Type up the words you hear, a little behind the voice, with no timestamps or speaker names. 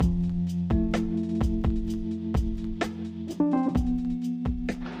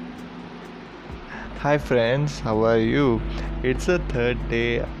Hi friends, how are you? It's the third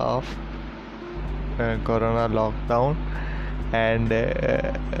day of Corona lockdown, and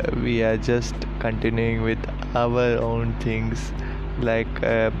we are just continuing with our own things. Like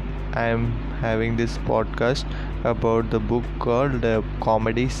I'm having this podcast about the book called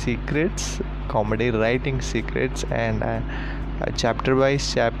Comedy Secrets, Comedy Writing Secrets, and chapter by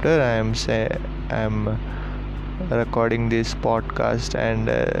chapter, I'm recording this podcast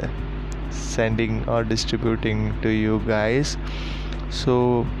and sending or distributing to you guys.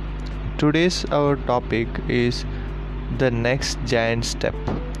 So today's our topic is the next giant step,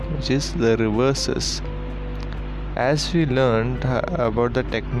 which is the reverses. As we learned about the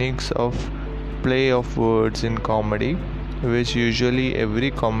techniques of play of words in comedy, which usually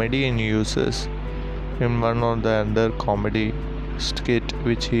every comedian uses in one or the other comedy skit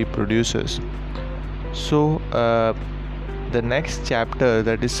which he produces. So the next chapter,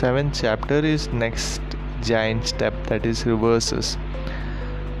 that is seventh chapter, is next giant step, that is reverses.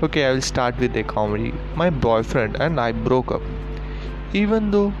 Okay, I will start with a comedy. My boyfriend and I broke up.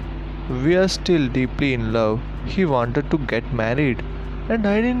 Even though we are still deeply in love, he wanted to get married and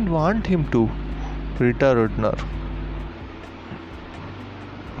I didn't want him to. Rita Rudner.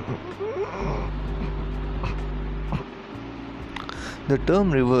 The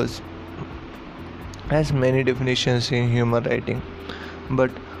term reverse has many definitions in humor writing, but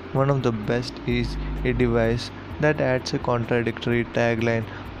one of the best is a device that adds a contradictory tagline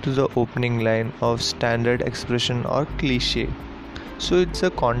to the opening line of standard expression or cliche. So it's a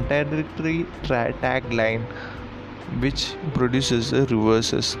contradictory tagline which produces a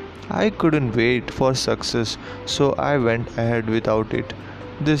reverses. I couldn't wait for success, so I went ahead without it.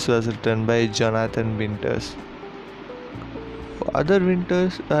 This was written by Jonathan Winters. Other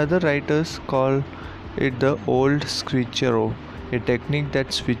writers call it the old switcheroo, a technique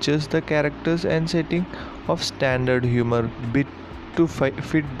that switches the characters and setting of standard humor bit to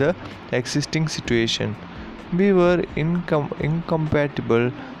fit the existing situation. We were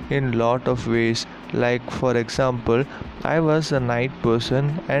incompatible in lot of ways. Like for example, I was a night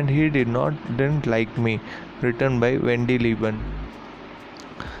person and he didn't like me. Written by Wendy Lieben.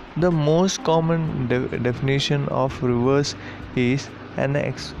 The most common definition of reverse is an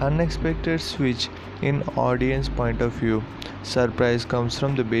unexpected switch in audience point of view. Surprise comes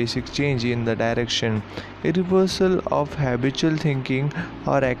from the basic change in the direction, a reversal of habitual thinking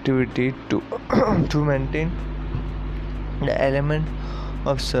or activity to to maintain the element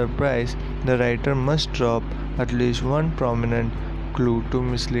of surprise. The writer must drop at least one prominent clue to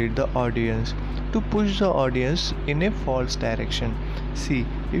mislead the audience, to push the audience in a false direction. See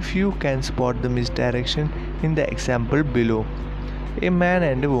if you can spot the misdirection in the example below. A man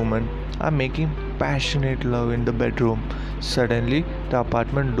and a woman are making passionate love in the bedroom. Suddenly, the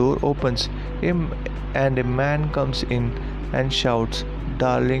apartment door opens and a man comes in and shouts,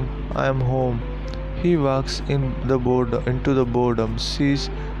 "Darling, I am home." He walks into the boredom, sees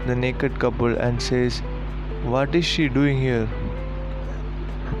the naked couple, and says, "What is she doing here?"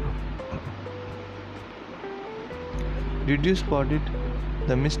 Did you spot it?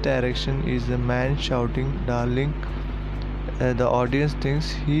 The misdirection is the man shouting, "Darling." The audience thinks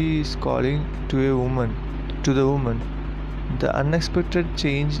he is calling to the woman. The unexpected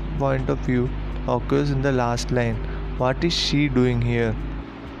change point of view occurs in the last line. What is she doing here?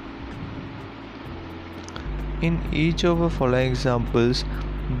 In each of the following examples,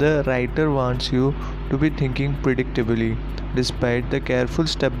 the writer wants you to be thinking predictably. Despite the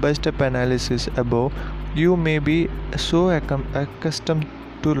careful step-by-step analysis above, you may be so accustomed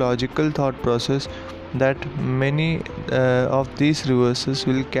to logical thought process that many of these reverses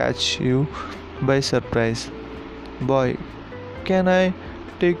will catch you by surprise. Boy, can I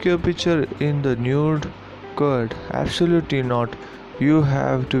take your picture in the nude court? Absolutely not. You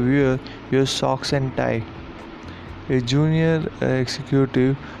have to wear your socks and tie. A junior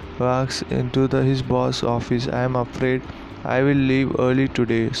executive walks into his boss' office. I am afraid I will leave early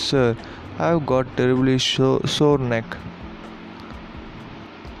today, sir. I've got terribly sore neck.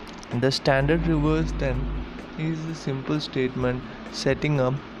 The standard reverse then is a simple statement setting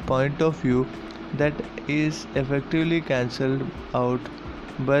up point of view that is effectively cancelled out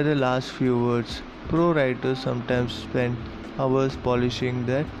by the last few words. Pro writers sometimes spend hours polishing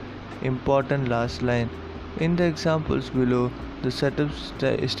that important last line. In the examples below, the setup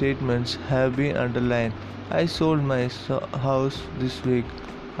statements have been underlined. I sold my house this week.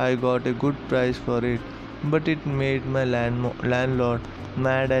 I got a good price for it, but it made my landlord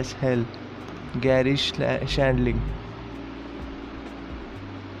mad as hell. Gary Shandling.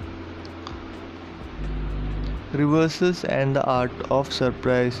 Reverses and the art of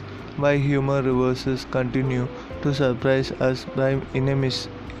surprise. why humor reverses continue to surprise us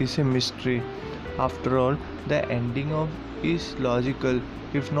is a mystery. After all, the ending of is logical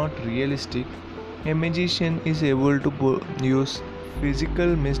if not realistic. A magician is able to use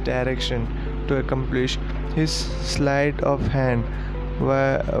physical misdirection to accomplish his sleight of hand,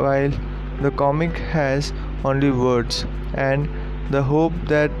 while the comic has only words and the hope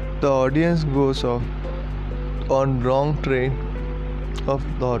that the audience goes off on wrong train of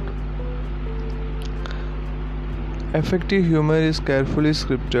thought. Effective humor is carefully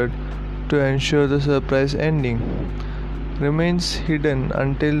scripted to ensure the surprise ending remains hidden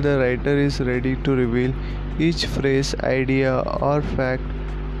until the writer is ready to reveal. Each phrase, idea, or fact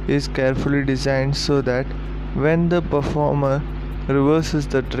is carefully designed so that when the performer reverses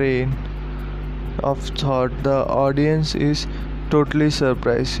the train of thought, the audience is totally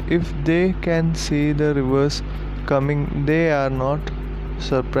surprised. If they can see the reverse coming, they are not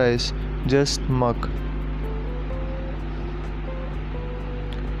surprised, just muck.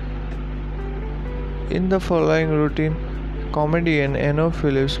 In the following routine, comedian Eno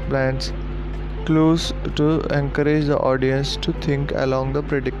Phillips plants clues to encourage the audience to think along the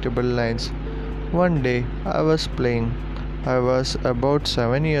predictable lines. One day I was playing. I was about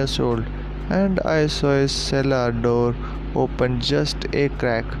 7 years old and I saw a cellar door open just a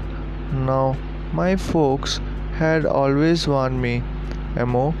crack. Now, my folks had always warned me,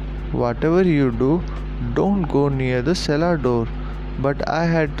 Emo, whatever you do, don't go near the cellar door. But I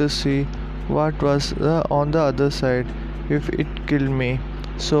had to see what was on the other side if it killed me.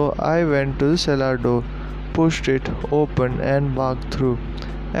 So I went to the cellar door, pushed it open, and walked through.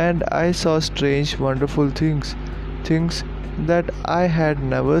 And I saw strange, wonderful things that I had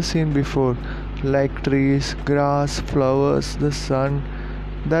never seen before, like trees, grass, flowers, the sun.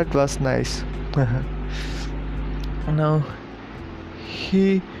 That was nice. Now,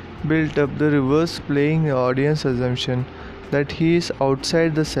 he built up the reverse, playing the audience assumption that he is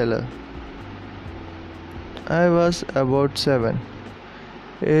outside the cellar. I was about 7.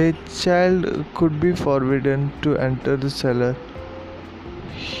 A child could be forbidden to enter the cellar.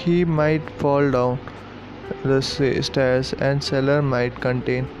 He might fall down the stairs and cellar might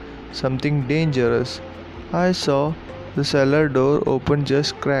contain something dangerous. I saw the cellar door open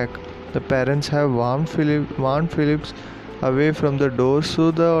just crack. The parents have warned Phillips away from the door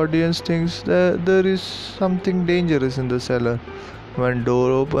so the audience thinks that there is something dangerous in the cellar. When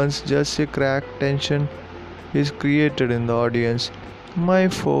door opens just a crack, tension is created in the audience. My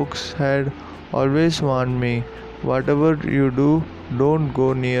folks had always warned me, whatever you do, don't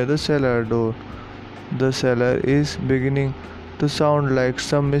go near the cellar door. The cellar is beginning to sound like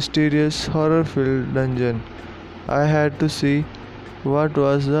some mysterious horror-filled dungeon. I had to see what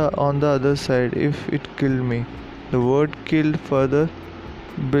was on the other side if it killed me. The word killed further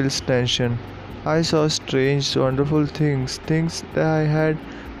builds tension. I saw strange, wonderful things that I had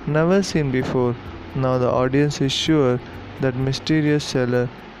never seen before. Now the audience is sure that mysterious cellar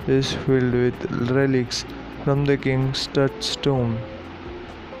is filled with relics from the king's tomb.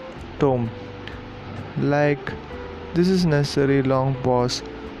 Like this is necessary long pause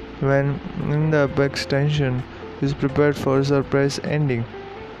when in the apex tension is prepared for a surprise ending.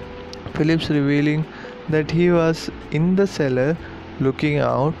 Phillips revealing that he was in the cellar looking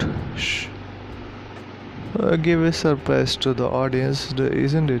out gave a surprise to the audience,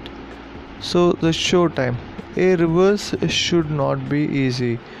 isn't it? So the showtime. A reverse should not be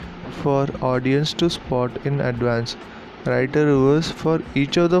easy for audience to spot in advance. Write a reverse for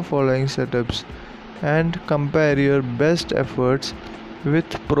each of the following setups and compare your best efforts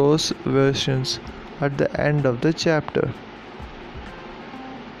with prose versions at the end of the chapter.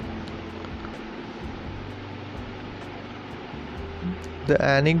 The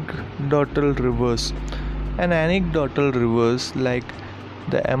anecdotal reverse. An anecdotal reverse, like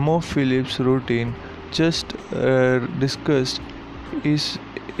the Emo Phillips routine just discussed, is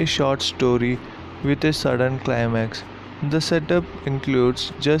a short story with a sudden climax. The setup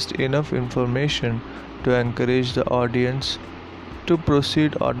includes just enough information to encourage the audience to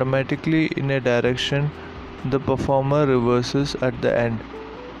proceed automatically in a direction the performer reverses at the end.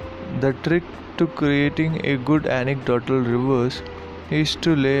 The trick to creating a good anecdotal reverse is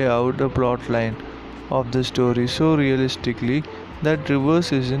to lay out the plot line of the story so realistically that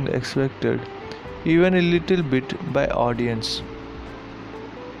reverse isn't expected even a little bit by audience.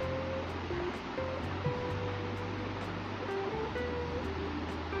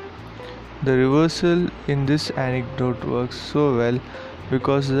 The reversal in this anecdote works so well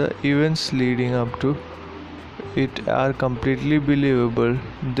because the events leading up to it are completely believable.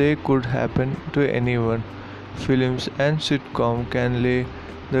 They could happen to anyone. Films and sitcom can lay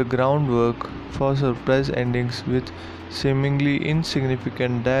the groundwork for surprise endings with seemingly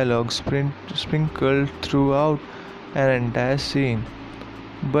insignificant dialogue sprinkled throughout an entire scene.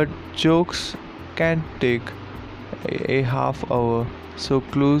 But jokes can take a half hour, so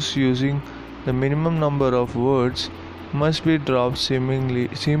clues using the minimum number of words must be dropped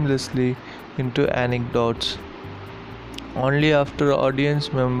seamlessly into anecdotes. Only after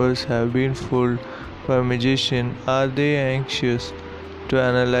audience members have been fooled by a magician are they anxious to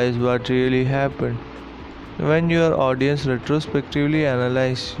analyze what really happened. When your audience retrospectively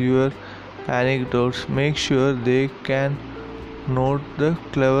analyze your anecdotes, make sure they can note the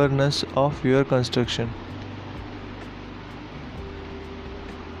cleverness of your construction.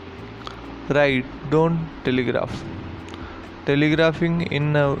 Right, don't telegraph. Telegraphing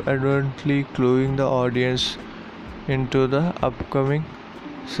inadvertently cluing the audience into the upcoming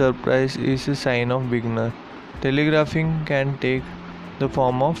surprise is a sign of beginner. Telegraphing can take the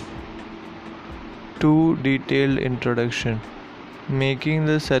form of too detailed introduction, making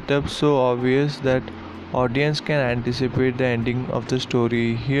the setup so obvious that audience can anticipate the ending of the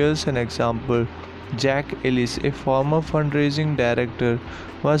story. Here's an example. Jack Ellis, a former fundraising director,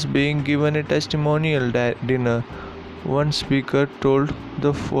 was being given a testimonial dinner. One speaker told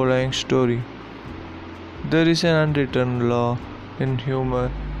the following story. There is an unwritten law in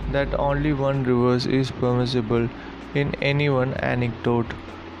humor that only one reverse is permissible in any one anecdote.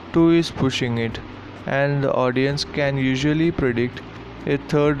 Two is pushing it, and the audience can usually predict a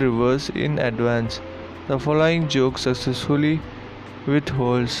third reverse in advance. The following joke successfully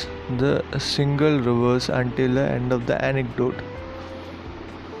withholds the single reverse until the end of the anecdote.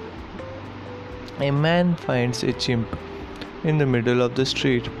 A man finds a chimp in the middle of the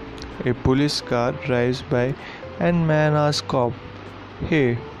street. A police car drives by and man asks cop,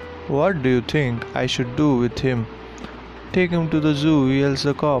 "Hey, what do you think I should do with him?" "Take him to the zoo," yells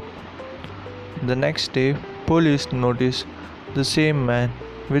the cop. The next day, police notice the same man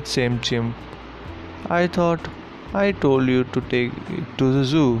with same chimp. "I thought I told you to take it to the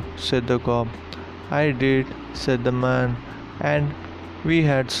zoo," said the cop. "I did," said the man, "and we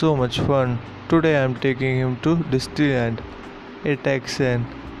had so much fun. Today I am taking him to Disneyland." A Texan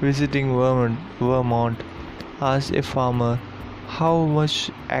visiting Vermont asked a farmer how much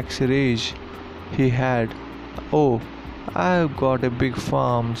acreage he had. "Oh, I've got a big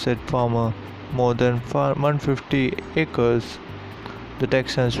farm," said farmer. "More than 150 acres." The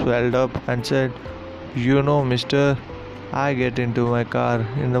Texan swelled up and said, "You know, mister, I get into my car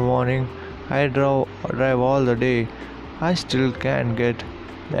in the morning. I drive all the day. I still can't get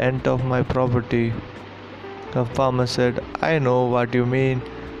the end of my property." The farmer said, "I know what you mean.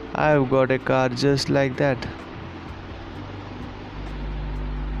 I've got a car just like that."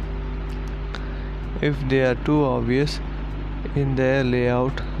 If they are too obvious in their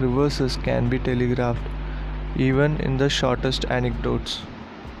layout, reverses can be telegraphed, even in the shortest anecdotes.